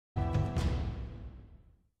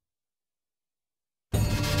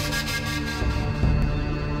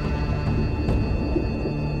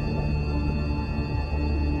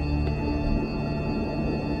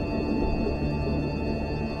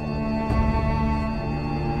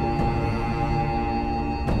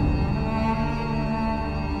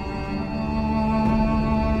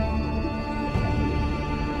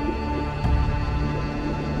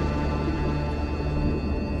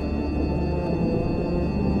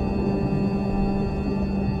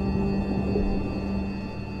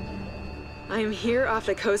I'm here off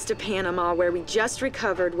the coast of Panama, where we just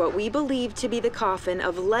recovered what we believe to be the coffin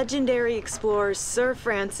of legendary explorer Sir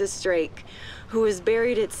Francis Drake, who was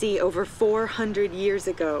buried at sea over 400 years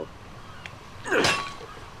ago.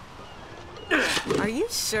 Are you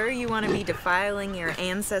sure you want to be defiling your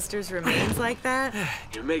ancestors' remains like that?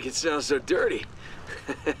 You make it sound so dirty.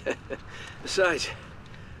 Besides,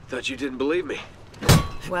 thought you didn't believe me.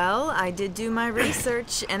 Well, I did do my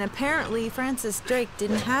research, and apparently Francis Drake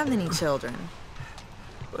didn't have any children.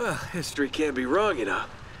 Well, history can't be wrong, you know.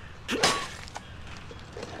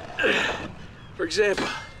 For example,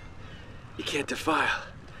 you can't defile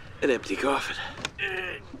an empty coffin.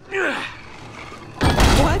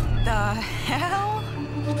 What the hell?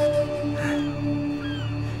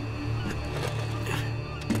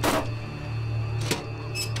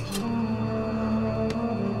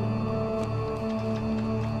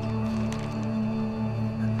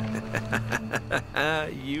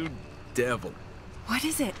 You devil. What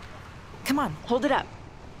is it? Come on, hold it up.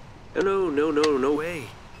 No way.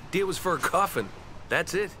 Deal was for a coffin.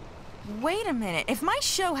 That's it. Wait a minute. If my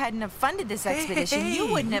show hadn't have funded this expedition, you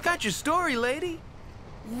wouldn't have... You got your story, lady.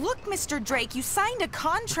 Look, Mr. Drake, you signed a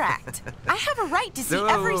contract. I have a right to see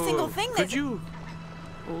every single thing that... Could you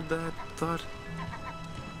hold that thought?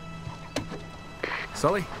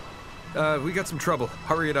 Sully, we got some trouble.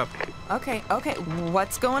 Hurry it up. Okay.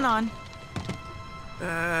 What's going on?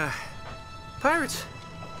 Pirates.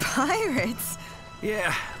 Pirates?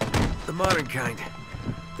 Yeah, the modern kind.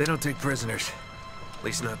 They don't take prisoners. At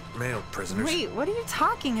least not male prisoners. Wait, what are you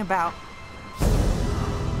talking about?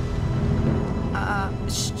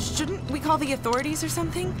 Shouldn't we call the authorities or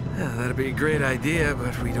something? Yeah, that'd be a great idea,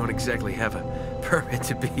 but we don't exactly have a permit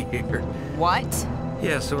to be here. What?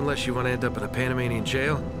 Yeah, so unless you want to end up in a Panamanian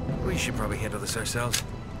jail, we should probably handle this ourselves.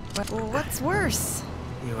 Well, what's worse?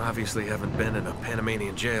 You obviously haven't been in a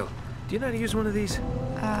Panamanian jail. Do you know how to use one of these?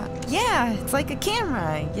 Yeah, it's like a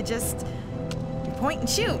camera. You point and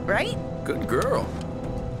shoot, right? Good girl.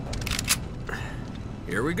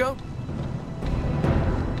 Here we go.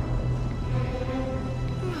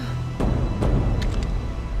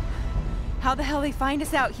 How the hell they find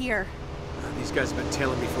us out here? These guys have been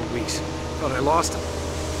tailing me for weeks. Thought I lost them.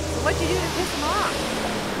 So what'd you do to piss them off?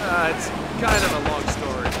 It's kind of a long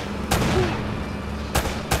story.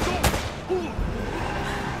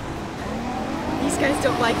 These guys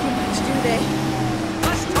don't like you much, do they?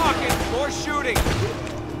 Less talking, more shooting.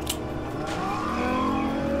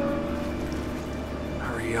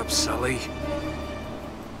 Hurry up, Sully.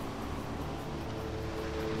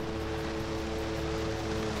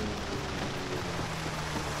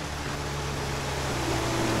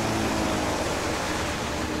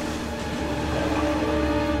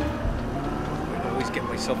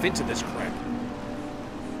 Myself into this crap.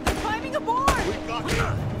 They're climbing aboard!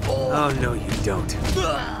 Oh, no, you don't.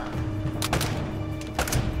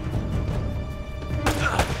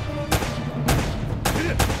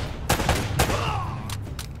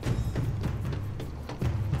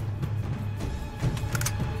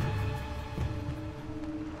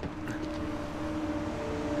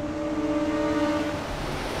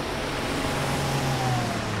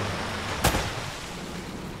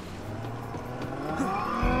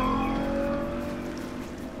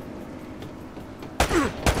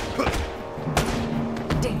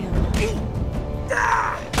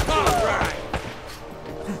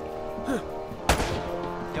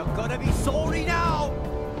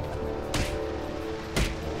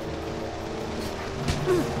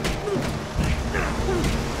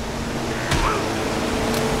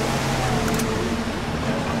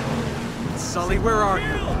 Sully, where are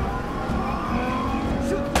you?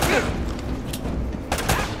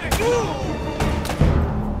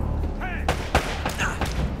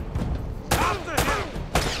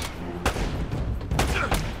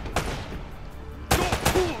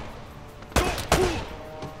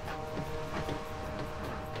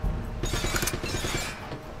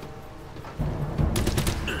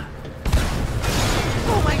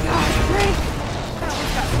 Oh my God, Drake! That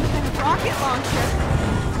one's got some kind of rocket launcher.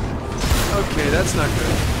 Okay, that's not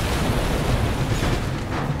good.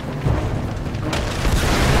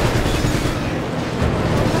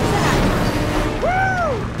 Woo!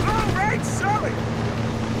 All right, Sully!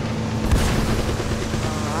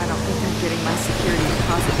 Oh, I don't think I'm getting my security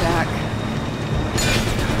deposit back.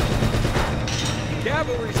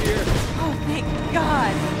 Cavalry's here. Oh, thank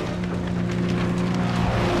God!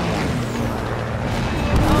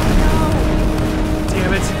 Oh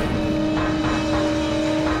Damn it.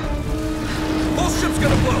 Ship's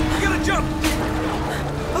gonna blow! You gotta jump!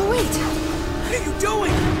 no! Oh, wait! What are you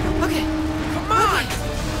doing? Okay. Come on!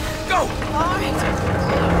 Go! All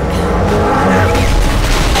right.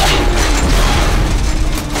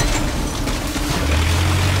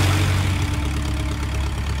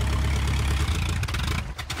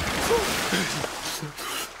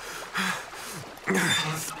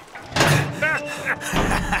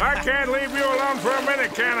 I can't leave you alone for a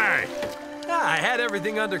minute, can I? I had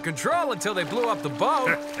everything under control until they blew up the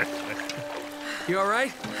boat. You all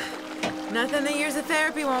right? Nothing that years of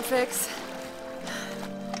therapy won't fix.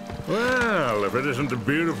 Well, if it isn't the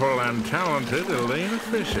beautiful and talented Elena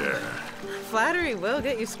Fisher. Flattery will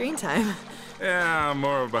get you screen time. Yeah, I'm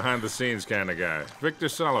more of a behind-the-scenes kind of guy. Victor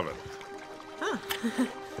Sullivan. Huh.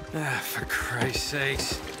 For Christ's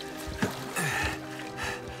sakes.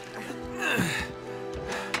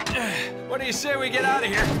 What do you say we get out of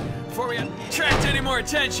here before we attract any more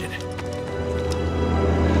attention?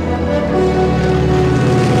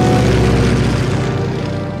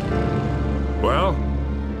 Well?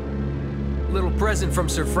 Little present from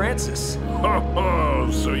Sir Francis. Oh,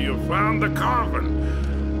 so you found the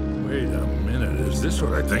coffin. Wait a minute, is this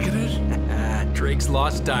what I think it is? Drake's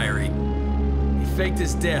lost diary. He faked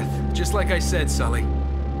his death, just like I said, Sully.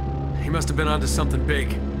 He must have been onto something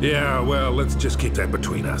big. Yeah, well, let's just keep that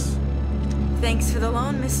between us. Thanks for the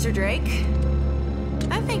loan, Mr. Drake.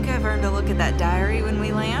 I think I've earned a look at that diary when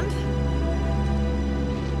we land.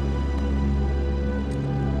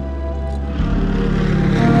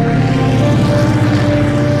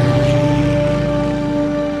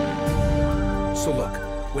 So look,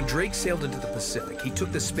 when Drake sailed into the Pacific, he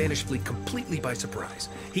took the Spanish fleet completely by surprise.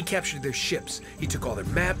 He captured their ships, he took all their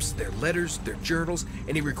maps, their letters, their journals,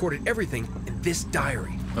 and he recorded everything in this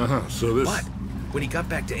diary. So this... But when he got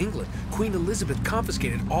back to England, Queen Elizabeth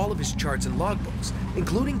confiscated all of his charts and logbooks,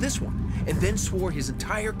 including this one, and then swore his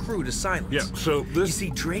entire crew to silence. Yeah, so this... You see,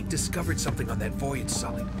 Drake discovered something on that voyage,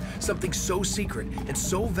 Sully. Something so secret and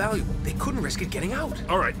so valuable, they couldn't risk it getting out.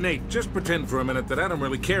 All right, Nate, just pretend for a minute that I don't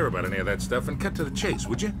really care about any of that stuff and cut to the chase,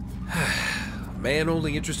 would you? A man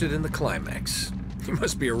only interested in the climax. He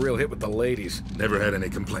must be a real hit with the ladies. Never had any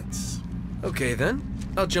complaints. Okay, then.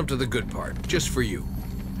 I'll jump to the good part, just for you.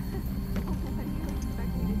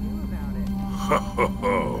 Ho, ho,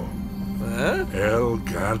 ho. Huh? El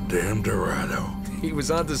goddamn Dorado. He was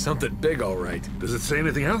onto something big, all right. Does it say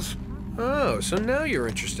anything else? Oh, so now you're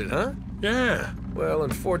interested, huh? Yeah. Well,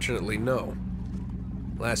 unfortunately, no.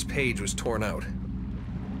 Last page was torn out.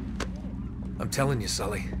 I'm telling you,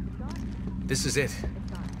 Sully. This is it.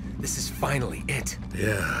 This is finally it.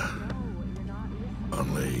 Yeah.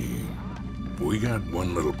 Only... we got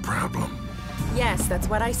one little problem. Yes, that's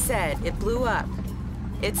what I said. It blew up.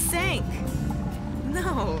 It sank.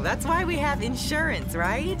 No, that's why we have insurance,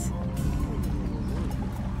 right?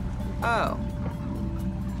 Oh.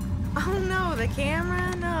 Oh no, the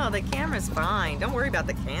camera? No, the camera's fine. Don't worry about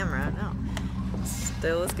the camera, no.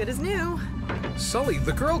 Still as good as new. Sully,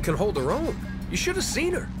 the girl can hold her own. You should have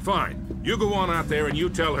seen her. Fine. You go on out there and you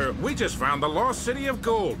tell her, we just found the lost city of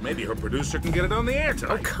gold. Maybe her producer can get it on the air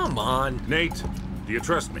tonight. Oh, come on. Nate, do you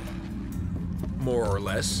trust me? More or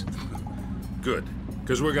less. Good.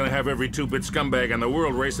 Because we're gonna have every two-bit scumbag in the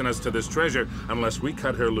world racing us to this treasure unless we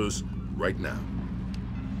cut her loose right now.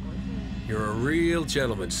 You're a real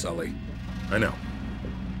gentleman, Sully. I know.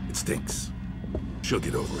 It stinks. She'll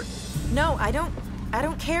get over it. No, I don't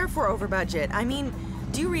care for over budget. I mean,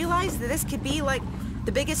 do you realize that this could be like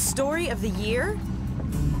the biggest story of the year?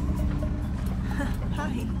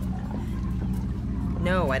 Hi.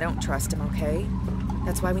 No, I don't trust him, okay?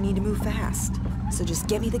 That's why we need to move fast. So just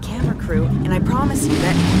get me the camera crew, and I promise you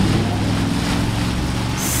that...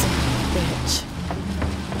 Son of a bitch.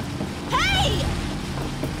 Hey!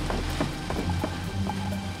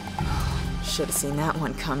 Should have seen that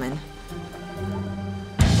one coming.